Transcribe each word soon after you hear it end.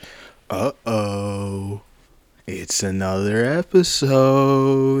Uh-oh. It's another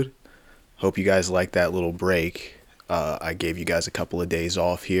episode. Hope you guys like that little break. I gave you guys a couple of days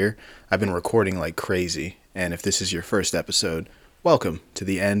off here. I've been recording like crazy, and if this is your first episode, welcome to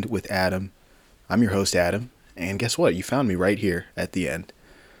The End with Adam. I'm your host, Adam, and guess what? You found me right here at the end.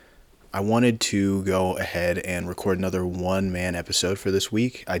 I wanted to go ahead and record another one-man episode for this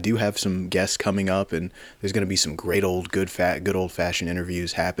week. I do have some guests coming up, and there's going to be some great old, good old-fashioned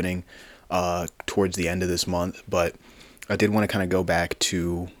interviews happening towards the end of this month. But I did want to kind of go back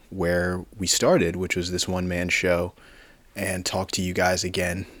to where we started, which was this one-man show, and talk to you guys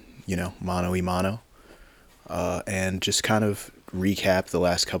again, mano y mano, and just kind of recap the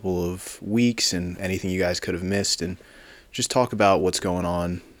last couple of weeks and anything you guys could have missed, and just talk about what's going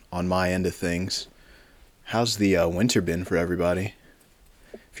on my end of things. How's the winter been for everybody?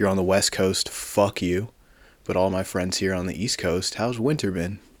 If you're on the West Coast, fuck you. But all my friends here on the East Coast, how's winter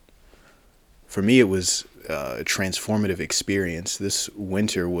been? For me, it was a transformative experience. This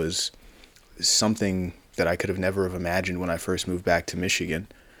winter was something that I could have never have imagined when I first moved back to Michigan.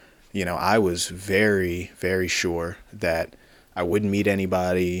 I was very, very sure that I wouldn't meet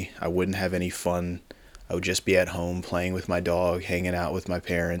anybody, I wouldn't have any fun. I would just be at home playing with my dog, hanging out with my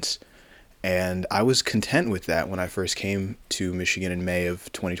parents. And I was content with that when I first came to Michigan in May of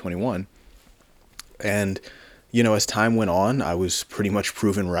 2021. And, as time went on, I was pretty much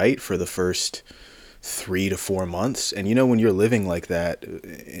proven right for the first 3 to 4 months. And, when you're living like that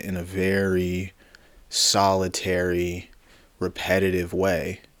in a very solitary, repetitive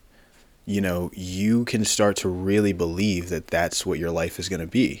way, you can start to really believe that that's what your life is going to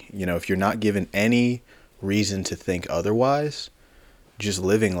be. If you're not given any reason to think otherwise, just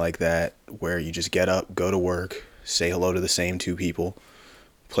living like that, where you just get up, go to work, say hello to the same two people,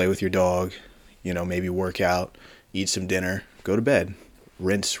 play with your dog, maybe work out, eat some dinner, go to bed,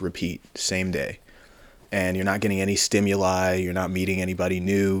 rinse, repeat, same day. And you're not getting any stimuli, you're not meeting anybody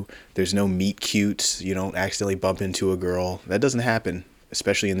new, there's no meet cutes, you don't accidentally bump into a girl. That doesn't happen,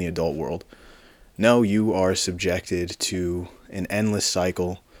 especially in the adult world. No, you are subjected to an endless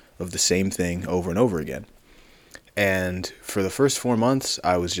cycle of the same thing over and over again. And for the first 4 months,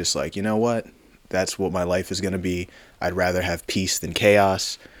 I was just like, you know what? That's what my life is going to be. I'd rather have peace than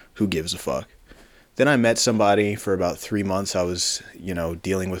chaos. Who gives a fuck? Then I met somebody for about 3 months. I was,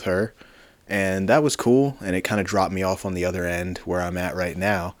 dealing with her. And that was cool. And it kind of dropped me off on the other end where I'm at right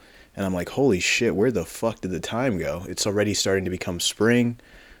now. And I'm like, holy shit, where the fuck did the time go? It's already starting to become spring.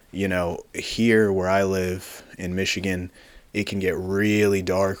 Here where I live in Michigan, it can get really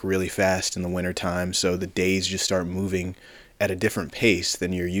dark really fast in the wintertime, so the days just start moving at a different pace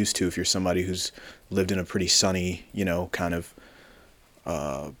than you're used to if you're somebody who's lived in a pretty sunny, kind of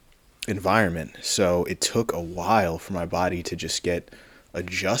environment. So it took a while for my body to just get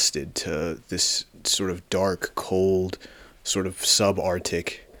adjusted to this sort of dark, cold, sort of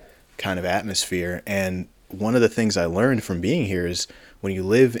subarctic kind of atmosphere. And one of the things I learned from being here is when you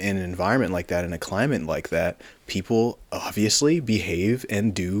live in an environment like that, in a climate like that, people obviously behave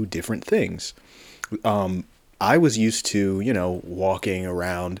and do different things. I was used to, walking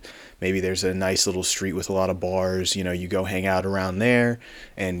around. Maybe there's a nice little street with a lot of bars. You go hang out around there,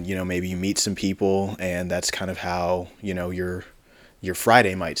 and maybe you meet some people, and that's kind of how your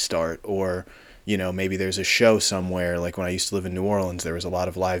Friday might start. Or maybe there's a show somewhere. Like when I used to live in New Orleans, there was a lot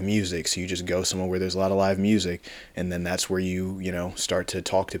of live music. So you just go somewhere where there's a lot of live music, and then that's where you start to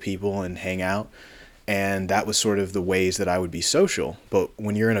talk to people and hang out. And that was sort of the ways that I would be social. But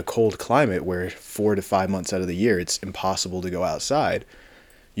when you're in a cold climate where 4 to 5 months out of the year it's impossible to go outside,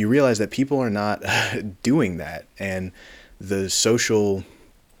 you realize that people are not doing that. And the social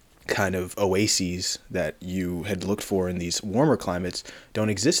kind of oases that you had looked for in these warmer climates don't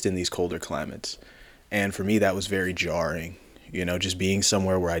exist in these colder climates. And for me, that was very jarring. Just being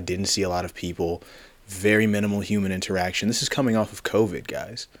somewhere where I didn't see a lot of people, very minimal human interaction. This is coming off of COVID,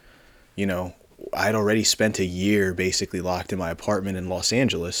 guys. I'd already spent a year basically locked in my apartment in Los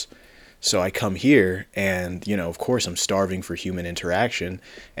Angeles. So I come here and, of course I'm starving for human interaction.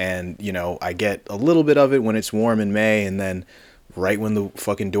 And, I get a little bit of it when it's warm in May, and then right when the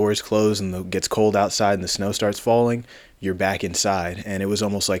fucking doors close and it gets cold outside and the snow starts falling, you're back inside. And it was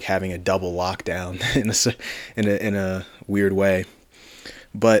almost like having a double lockdown in a weird way.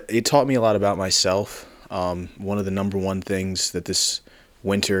 But it taught me a lot about myself. One of the number one things that this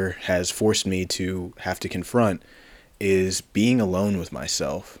winter has forced me to have to confront is being alone with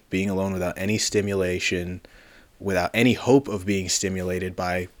myself, being alone without any stimulation, without any hope of being stimulated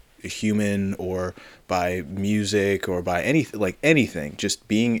by a human or by music or by anything, just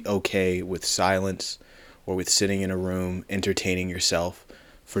being okay with silence or with sitting in a room, entertaining yourself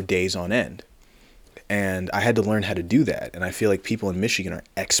for days on end. And I had to learn how to do that. And I feel like people in Michigan are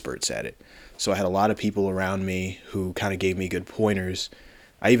experts at it. So I had a lot of people around me who kind of gave me good pointers.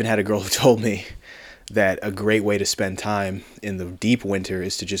 I even had a girl who told me that a great way to spend time in the deep winter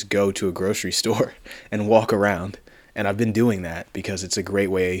is to just go to a grocery store and walk around. And I've been doing that because it's a great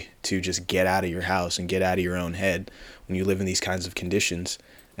way to just get out of your house and get out of your own head when you live in these kinds of conditions.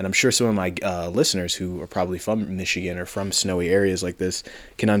 And I'm sure some of my listeners who are probably from Michigan or from snowy areas like this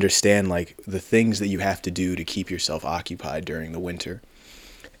can understand like the things that you have to do to keep yourself occupied during the winter.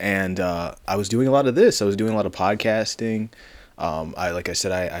 And I was doing a lot of this. I was doing a lot of podcasting. Like I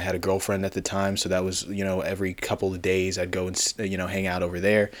said, I had a girlfriend at the time, so that was, every couple of days I'd go and, hang out over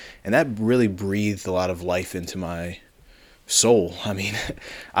there. And that really breathed a lot of life into my soul. I mean,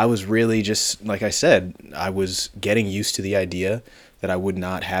 I was really just, like I said, I was getting used to the idea that I would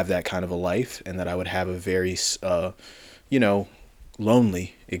not have that kind of a life and that I would have a very,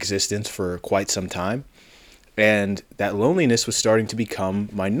 lonely existence for quite some time. And that loneliness was starting to become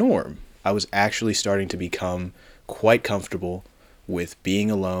my norm. I was actually starting to become quite comfortable with being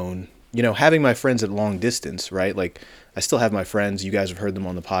alone, having my friends at long distance, right? Like, I still have my friends. You guys have heard them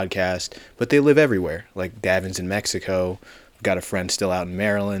on the podcast, but they live everywhere. Like, Davin's in Mexico. Got a friend still out in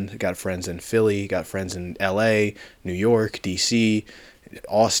Maryland. Got friends in Philly. Got friends in LA, New York, DC,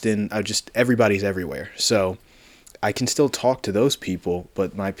 Austin. Everybody's everywhere. So I can still talk to those people,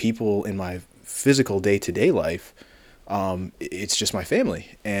 but my people in my physical day-to-day life, it's just my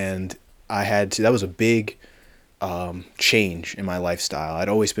family. And that was a big change in my lifestyle. I'd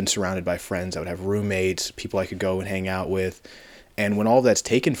always been surrounded by friends. I would have roommates, people I could go and hang out with. And when all that's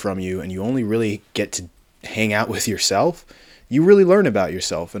taken from you and you only really get to hang out with yourself, you really learn about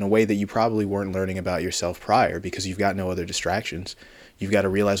yourself in a way that you probably weren't learning about yourself prior because you've got no other distractions. You've got to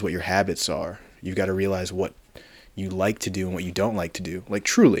realize what your habits are. You've got to realize what you like to do and what you don't like to do. Like,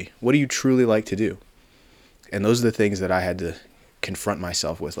 truly, what do you truly like to do? And those are the things that I had to confront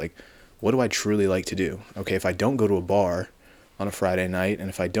myself with. Like, what do I truly like to do? Okay, if I don't go to a bar on a Friday night, and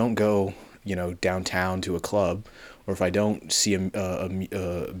if I don't go, downtown to a club, or if I don't see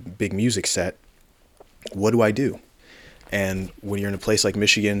a big music set, what do I do? And when you're in a place like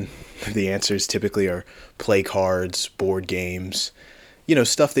Michigan, the answers typically are play cards, board games,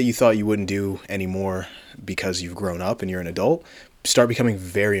 stuff that you thought you wouldn't do anymore because you've grown up and you're an adult, start becoming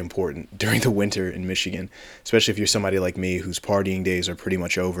very important during the winter in Michigan, especially if you're somebody like me whose partying days are pretty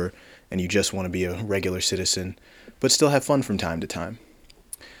much over and you just want to be a regular citizen, but still have fun from time to time.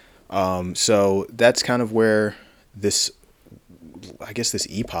 So that's kind of where this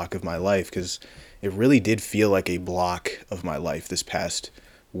epoch of my life, because it really did feel like a block of my life this past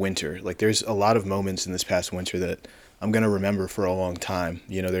winter. Like, there's a lot of moments in this past winter that I'm going to remember for a long time.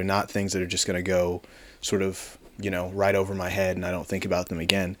 They're not things that are just going to go sort of, right over my head and I don't think about them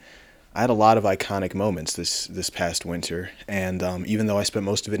again. I had a lot of iconic moments this past winter. And even though I spent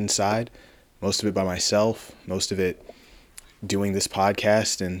most of it inside, most of it by myself, most of it doing this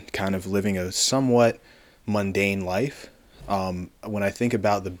podcast and kind of living a somewhat mundane life, when I think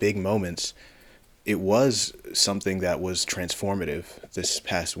about the big moments, it was something that was transformative this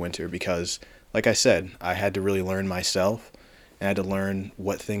past winter because, like I said, I had to really learn myself and I had to learn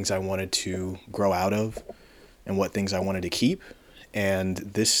what things I wanted to grow out of and what things I wanted to keep. And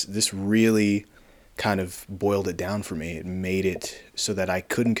this really kind of boiled it down for me. It made it so that I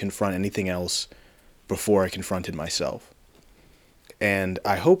couldn't confront anything else before I confronted myself. And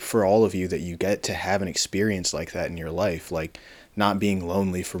I hope for all of you that you get to have an experience like that in your life, like not being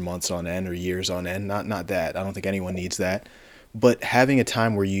lonely for months on end or years on end. Not that. I don't think anyone needs that. But having a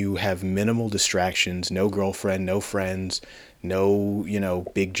time where you have minimal distractions, no girlfriend, no friends, no,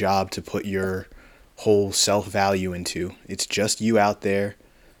 big job to put your whole self-value into. It's just you out there,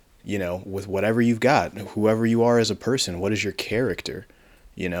 with whatever you've got, whoever you are as a person. What is your character?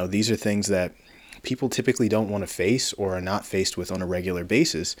 These are things that people typically don't want to face or are not faced with on a regular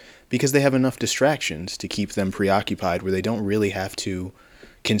basis because they have enough distractions to keep them preoccupied where they don't really have to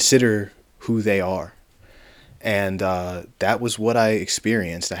consider who they are. And that was what I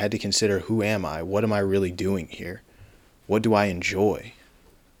experienced. I had to consider, who am I? What am I really doing here? What do I enjoy?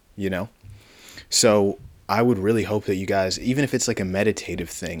 So I would really hope that you guys, even if it's like a meditative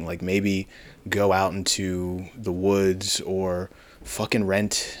thing, like maybe go out into the woods or fucking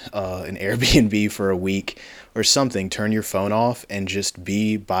rent an Airbnb for a week or something, turn your phone off and just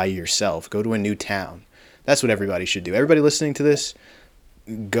be by yourself. Go to a new town. That's what everybody should do. Everybody listening to this,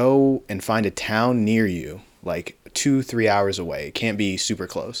 go and find a town near you, like 2-3 hours away. It can't be super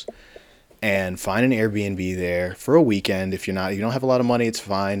close. And find an Airbnb there for a weekend. If you don't have a lot of money, it's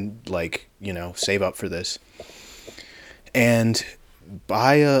fine. Like, save up for this. And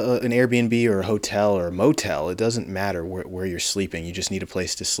buy an Airbnb or a hotel or a motel. It doesn't matter where you're sleeping. You just need a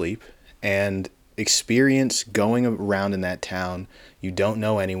place to sleep and experience going around in that town. You don't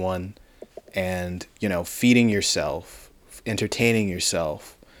know anyone, and, feeding yourself, entertaining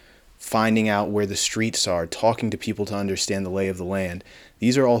yourself, finding out where the streets are, talking to people to understand the lay of the land.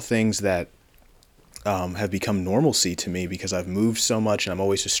 These are all things that have become normalcy to me because I've moved so much and I'm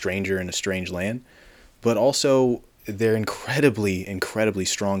always a stranger in a strange land. But also, they're incredibly, incredibly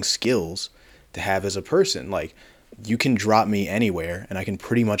strong skills to have as a person. Like, you can drop me anywhere and I can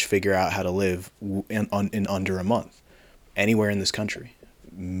pretty much figure out how to live in under a month, anywhere in this country.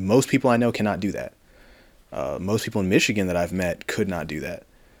 Most people I know cannot do that. Most people in Michigan that I've met could not do that.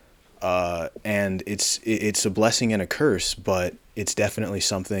 And it's a blessing and a curse, but it's definitely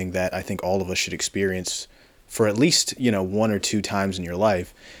something that I think all of us should experience for at least, one or two times in your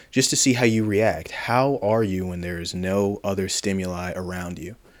life, just to see how you react. How are you when there is no other stimuli around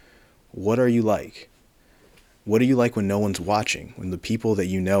you? What are you like? What are you like when no one's watching, when the people that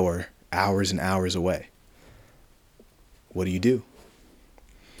you know are hours and hours away? What do you do?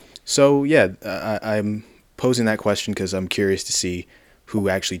 So, yeah, I'm posing that question because I'm curious to see who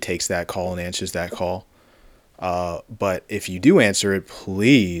actually takes that call and answers that call. But if you do answer it,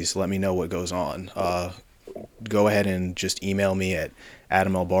 please let me know what goes on. Go ahead and just email me at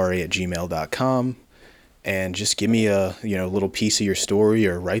adamelbari@gmail.com and just give me a little piece of your story,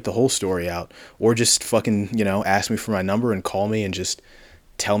 or write the whole story out, or just fucking ask me for my number and call me and just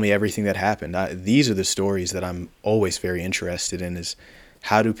tell me everything that happened. These are the stories that I'm always very interested in, is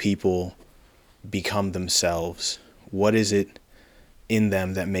how do people become themselves? What is it in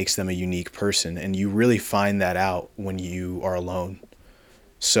them that makes them a unique person? And you really find that out when you are alone.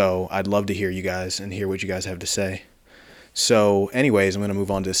 So I'd love to hear you guys and hear what you guys have to say. So anyways, I'm going to move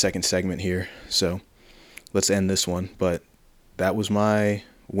on to the second segment here. So let's end this one. But that was my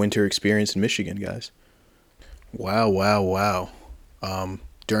winter experience in Michigan, guys. Wow.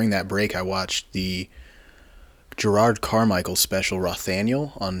 During that break, I watched the Gerard Carmichael special,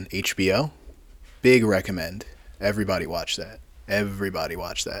 Rothaniel, on HBO. Big recommend. Everybody watch that.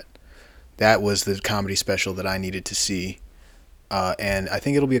 That was the comedy special that I needed to see. And I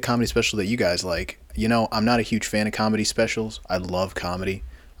think it'll be a comedy special that you guys like. I'm not a huge fan of comedy specials. I love comedy.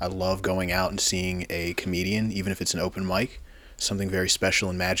 I love going out and seeing a comedian, even if it's an open mic. Something very special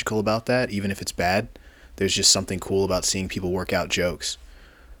and magical about that, even if it's bad. There's just something cool about seeing people work out jokes.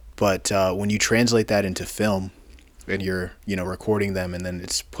 But when you translate that into film and you're, recording them and then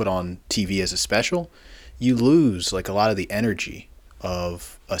it's put on TV as a special, you lose like a lot of the energy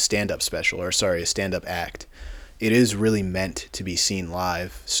of a stand-up special, a stand-up act. It is really meant to be seen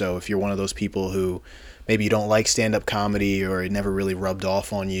live. So if you're one of those people who maybe you don't like stand-up comedy, or it never really rubbed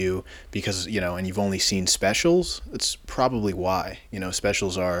off on you because, and you've only seen specials, it's probably why.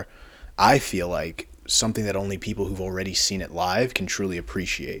 Specials are, I feel like, something that only people who've already seen it live can truly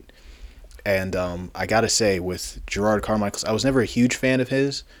appreciate. And I gotta say, with Gerard Carmichael, I was never a huge fan of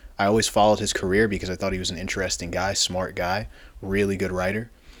his. I always followed his career because I thought he was an interesting guy, smart guy, really good writer.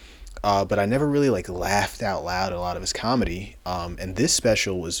 But I never really laughed out loud at a lot of his comedy. And this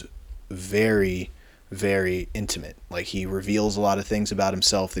special was very, very intimate. Like, he reveals a lot of things about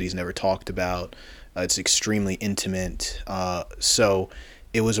himself that he's never talked about. It's extremely intimate. So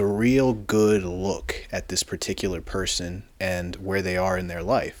it was a real good look at this particular person and where they are in their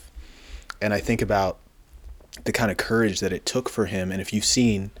life. And I think about the kind of courage that it took for him. And if you've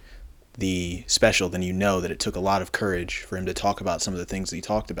seen the special, then you know that it took a lot of courage for him to talk about some of the things that he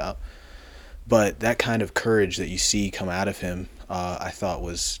talked about. But that kind of courage that you see come out of him, I thought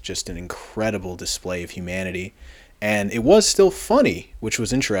was just an incredible display of humanity. And it was still funny, which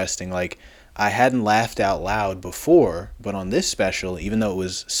was interesting. Like, I hadn't laughed out loud before, but on this special, even though it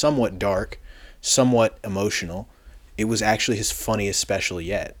was somewhat dark, somewhat emotional, it was actually his funniest special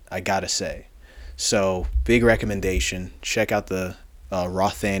yet, I gotta say. So, big recommendation. Check out the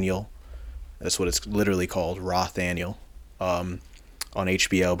Rothaniel. That's what it's literally called, Rothaniel, on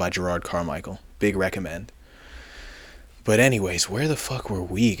HBO by Gerard Carmichael. Big recommend. But anyways, where the fuck were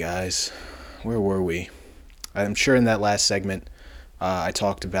we, guys? Where were we? I'm sure in that last segment, I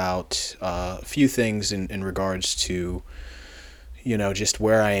talked about a few things in regards to, just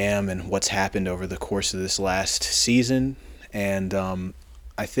where I am and what's happened over the course of this last season. And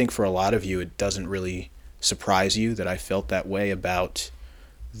I think for a lot of you, it doesn't really surprise you that I felt that way about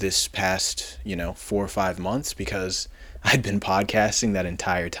this past, 4 or 5 months, because I'd been podcasting that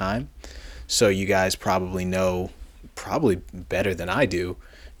entire time. So you guys probably know, probably better than I do,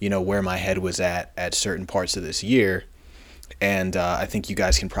 where my head was at certain parts of this year. And I think you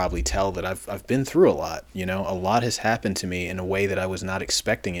guys can probably tell that I've been through a lot. A lot has happened to me in a way that I was not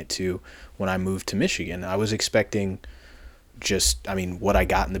expecting it to when I moved to Michigan. I was expecting what I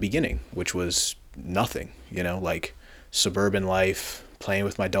got in the beginning, which was nothing, like suburban life, playing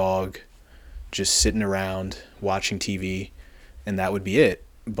with my dog, just sitting around watching TV, and that would be it.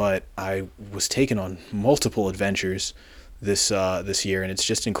 But I was taken on multiple adventures this year, and it's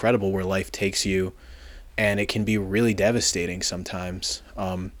just incredible where life takes you, and it can be really devastating sometimes.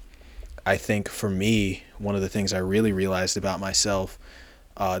 I think for me, one of the things I really realized about myself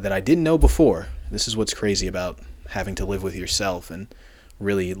that I didn't know before. This is what's crazy about having to live with yourself and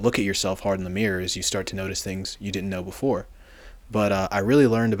really look at yourself hard in the mirror, is you start to notice things you didn't know before. But I really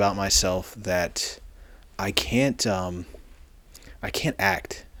learned about myself that I can't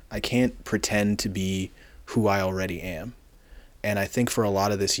act. I can't pretend to be who I already am. And I think for a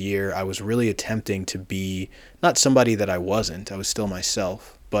lot of this year, I was really attempting to be not somebody that I wasn't. I was still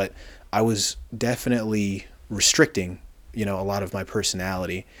myself, but I was definitely restricting, a lot of my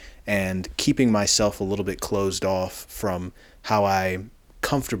personality and keeping myself a little bit closed off from how I'm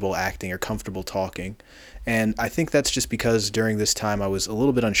comfortable acting or comfortable talking. And I think that's just because during this time I was a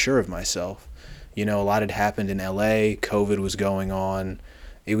little bit unsure of myself. A lot had happened in LA, COVID was going on.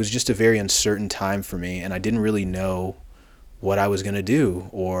 It was just a very uncertain time for me, and I didn't really know what I was going to do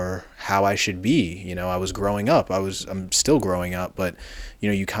or how I should be. I was growing up. I'm still growing up, but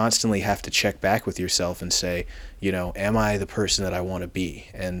you constantly have to check back with yourself and say, am I the person that I want to be?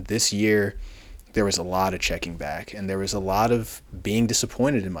 And this year there was a lot of checking back, and there was a lot of being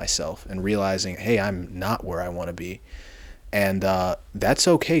disappointed in myself and realizing, hey, I'm not where I want to be. And that's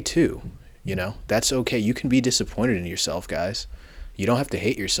okay too. That's okay. You can be disappointed in yourself, guys. You don't have to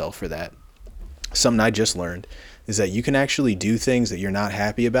hate yourself for that. Something I just learned is that you can actually do things that you're not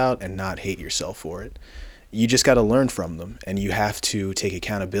happy about and not hate yourself for it. You just got to learn from them, and you have to take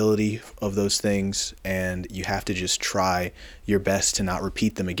accountability of those things, and you have to just try your best to not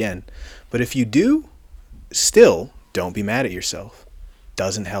repeat them again. But if you do, still don't be mad at yourself.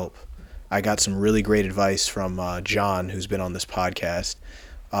 Doesn't help. I got some really great advice from John, who's been on this podcast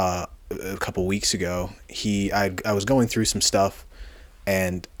a couple weeks ago. I was going through some stuff,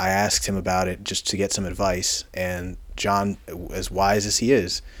 and I asked him about it just to get some advice. And John, as wise as he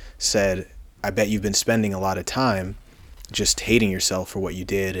is, said, I bet you've been spending a lot of time just hating yourself for what you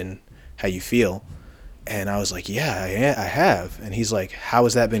did and how you feel. And I was like, yeah, I have. And he's like, how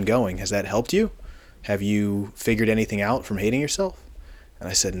has that been going? Has that helped you? Have you figured anything out from hating yourself? And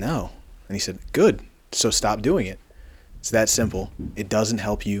I said, no. And he said, good. So stop doing it. It's that simple. It doesn't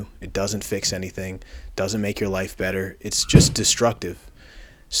help you. It doesn't fix anything. Doesn't make your life better. It's just destructive.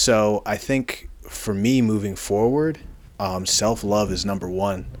 So I think for me moving forward, self-love is number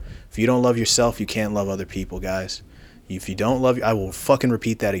one. If you don't love yourself, you can't love other people, guys. If you don't love, I will fucking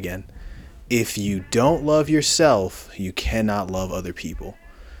repeat that again. If you don't love yourself, you cannot love other people.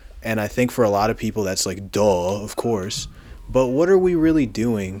 And I think for a lot of people, that's like, duh, of course. But what are we really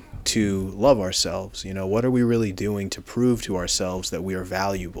doing to love ourselves? What are we really doing to prove to ourselves that we are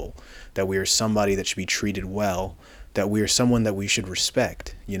valuable, that we are somebody that should be treated well, that we are someone that we should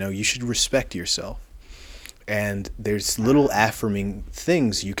respect? You should respect yourself. And there's little affirming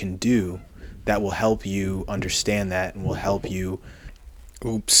things you can do that will help you understand that and will help you.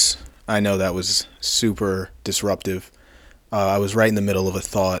 Oops. I know that was super disruptive. I was right in the middle of a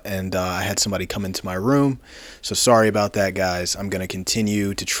thought, and I had somebody come into my room. So sorry about that, guys. I'm going to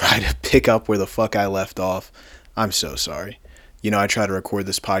continue to try to pick up where the fuck I left off. I'm so sorry. I try to record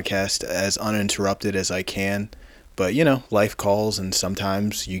this podcast as uninterrupted as I can. But, life calls, and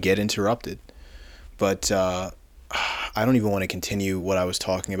sometimes you get interrupted. But I don't even want to continue what I was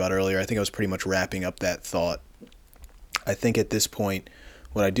talking about earlier. I think I was pretty much wrapping up that thought. I think at this point,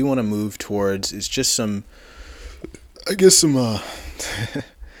 what I do want to move towards is just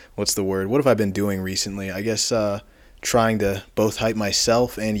what's the word? What have I been doing recently? I guess trying to both hype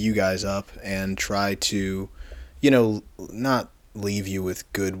myself and you guys up and try to, not leave you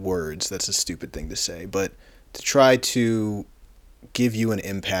with good words. That's a stupid thing to say, but to try to give you an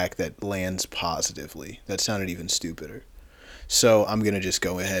impact that lands positively. That sounded even stupider. So I'm going to just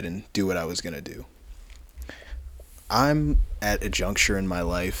go ahead and do what I was going to do. I'm at a juncture in my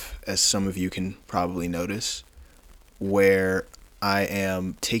life, as some of you can probably notice, where I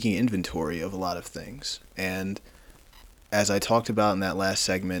am taking inventory of a lot of things. And as I talked about in that last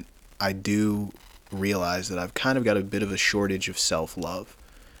segment, I do realize that I've kind of got a bit of a shortage of self-love.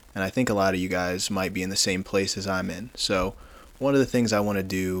 And I think a lot of you guys might be in the same place as I'm in. So one of the things I want to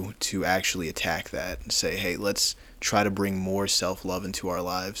do to actually attack that and say, hey, let's try to bring more self-love into our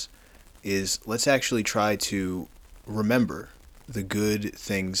lives is let's actually try to remember the good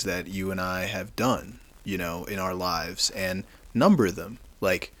things that you and I have done, in our lives, and number them.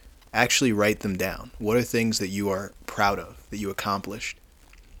 Like, actually write them down. What are things that you are proud of, that you accomplished?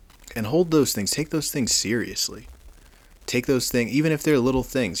 And hold those things. Take those things seriously. Take those things, even if they're little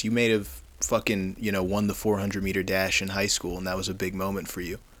things. You may have fucking, won the 400-meter dash in high school, and that was a big moment for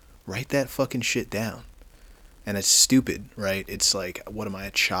you. Write that fucking shit down. And it's stupid, right? It's like, what am I,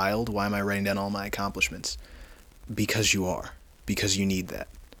 a child? Why am I writing down all my accomplishments? Because you are. Because you need that.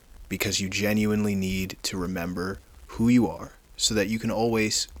 Because you genuinely need to remember who you are so that you can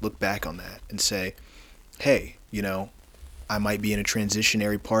always look back on that and say, hey, I might be in a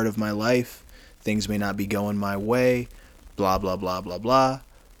transitionary part of my life. Things may not be going my way, blah, blah, blah, blah, blah.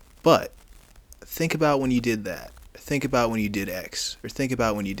 But think about when you did that. Think about when you did X, or think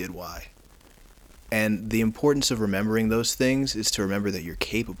about when you did Y. And the importance of remembering those things is to remember that you're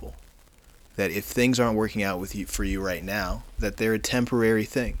capable. That if things aren't working out for you right now, that they're a temporary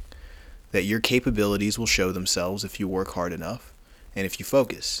thing. That your capabilities will show themselves if you work hard enough and if you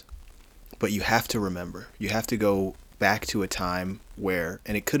focus. But you have to remember. You have to go back to a time where,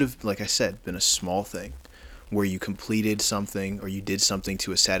 and it could have, like I said, been a small thing, where you completed something or you did something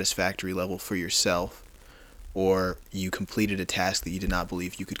to a satisfactory level for yourself, or you completed a task that you did not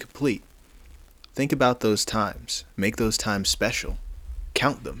believe you could complete. Think about those times. Make those times special.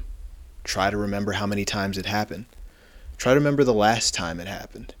 Count them. Try to remember how many times it happened. Try to remember the last time it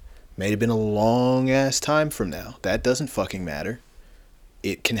happened. May have been a long ass time from now. That doesn't fucking matter.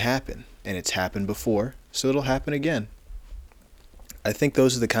 It can happen, and it's happened before, so it'll happen again. I think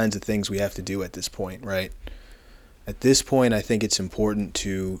those are the kinds of things we have to do at this point, right? At this point, I think it's important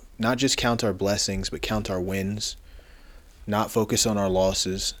to not just count our blessings, but count our wins, not focus on our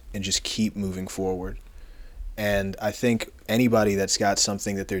losses, and just keep moving forward. And I think anybody that's got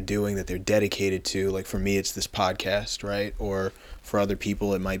something that they're doing, that they're dedicated to, like for me, it's this podcast, right? Or for other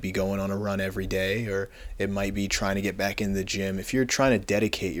people, it might be going on a run every day, or it might be trying to get back in the gym. If you're trying to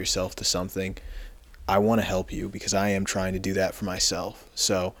dedicate yourself to something, I want to help you because I am trying to do that for myself.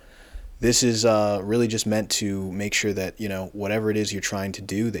 So this is really just meant to make sure that, whatever it is you're trying to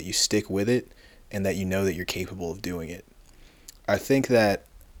do, that you stick with it and that you know that you're capable of doing it. I think that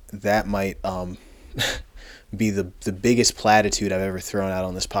might be the biggest platitude I've ever thrown out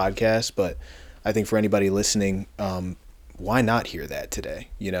on this podcast, but I think for anybody listening, why not hear that today?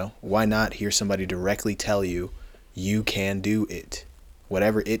 Why not hear somebody directly tell you, you can do it.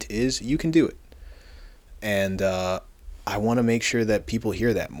 Whatever it is, you can do it. And I want to make sure that people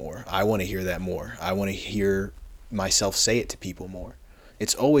hear that more. I want to hear that more. I want to hear myself say it to people more.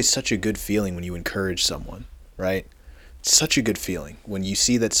 It's always such a good feeling when you encourage someone, right? It's such a good feeling when you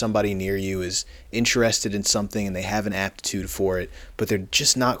see that somebody near you is interested in something and they have an aptitude for it, but they're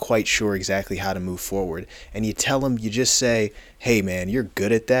just not quite sure exactly how to move forward. And you tell them, you just say, hey man, you're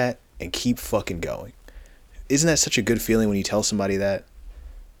good at that, and keep fucking going. Isn't that such a good feeling when you tell somebody that?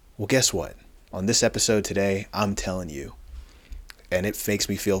 Well, guess what? On this episode today, I'm telling you. And it makes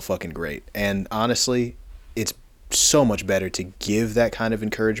me feel fucking great. And honestly, it's so much better to give that kind of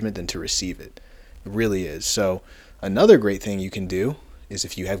encouragement than to receive it. It really is. So another great thing you can do is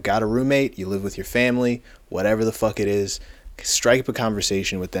if you have got a roommate, you live with your family, whatever the fuck it is, strike up a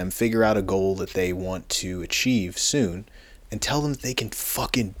conversation with them, figure out a goal that they want to achieve soon, and tell them that they can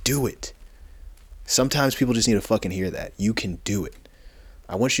fucking do it. Sometimes people just need to fucking hear that. You can do it.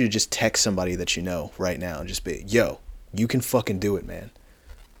 I want you to just text somebody that you know right now and just be, yo, you can fucking do it, man.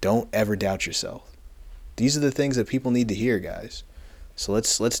 Don't ever doubt yourself. These are the things that people need to hear, guys. So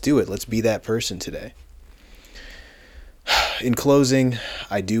let's do it. Let's be that person today. In closing,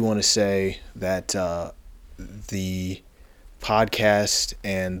 I do want to say that the podcast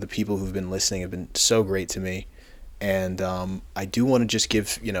and the people who've been listening have been so great to me. And I do want to just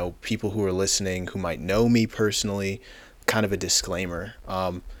give, people who are listening who might know me personally kind of a disclaimer.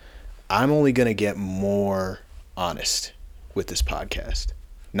 I'm only going to get more honest with this podcast.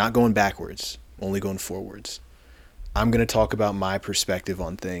 Not going backwards, only going forwards. I'm going to talk about my perspective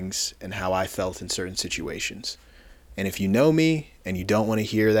on things and how I felt in certain situations. And if you know me and you don't want to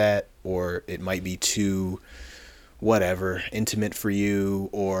hear that, or it might be too, intimate for you,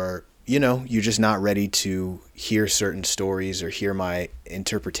 or, you're just not ready to hear certain stories or hear my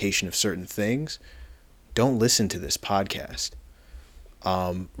interpretation of certain things, don't listen to this podcast.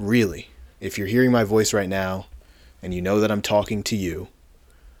 Really, if you're hearing my voice right now and you know that I'm talking to you,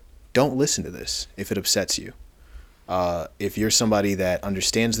 don't listen to this if it upsets you. If you're somebody that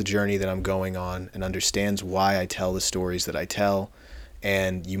understands the journey that I'm going on and understands why I tell the stories that I tell,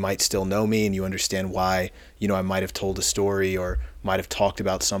 and you might still know me and you understand why, I might have told a story or might have talked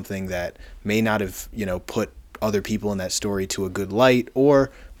about something that may not have, put other people in that story to a good light,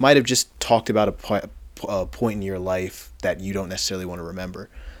 or might have just talked about a point in your life that you don't necessarily want to remember.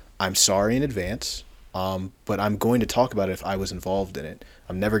 I'm sorry in advance, but I'm going to talk about it if I was involved in it.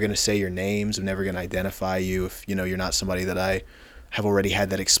 I'm never going to say your names. I'm never going to identify you if you're not somebody that I have already had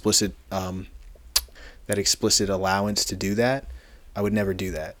that explicit allowance to do that. I would never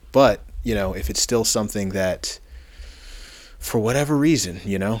do that. But if it's still something that, for whatever reason,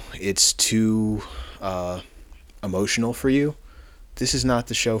 it's too emotional for you, this is not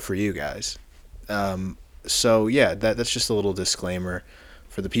the show for you guys. So yeah, that's just a little disclaimer.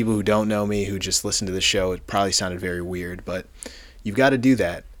 For the people who don't know me, who just listen to the show, it probably sounded very weird, but you've got to do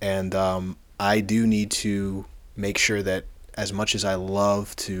that. And I do need to make sure that, as much as I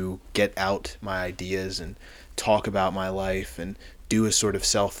love to get out my ideas and talk about my life and do a sort of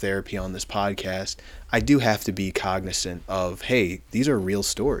self-therapy on this podcast, I do have to be cognizant of, hey, these are real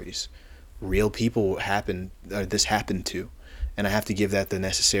stories. Real people this happened to. And I have to give that the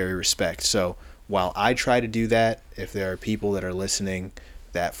necessary respect. So while I try to do that, if there are people that are listening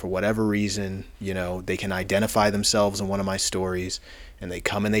that for whatever reason, they can identify themselves in one of my stories, and they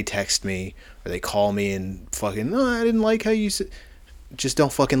come and they text me, or they call me and fucking, no, I didn't like how you said, just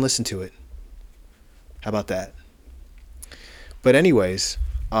don't fucking listen to it. How about that? But anyways,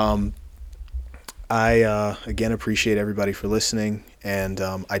 I again appreciate everybody for listening, and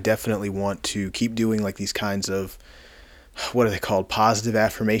I definitely want to keep doing like these kinds of, what are they called? Positive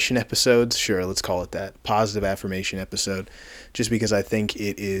affirmation episodes? Sure, let's call it that. Positive affirmation episode. Just because I think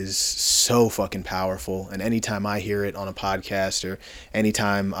it is so fucking powerful. And anytime I hear it on a podcast, or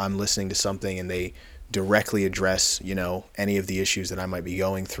anytime I'm listening to something and they directly address, any of the issues that I might be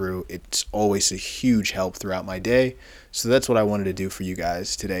going through, it's always a huge help throughout my day. So that's what I wanted to do for you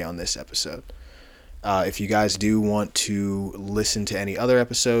guys today on this episode. If you guys do want to listen to any other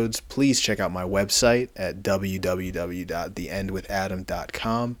episodes, please check out my website at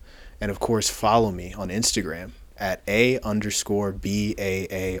www.theendwithadam.com. And of course, follow me on Instagram at _BAARI.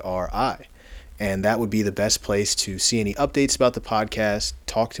 And that would be the best place to see any updates about the podcast,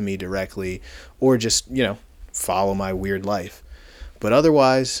 talk to me directly, or just, follow my weird life. But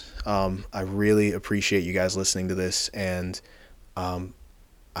otherwise, I really appreciate you guys listening to this, and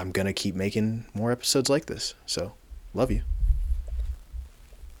I'm going to keep making more episodes like this. So, love you.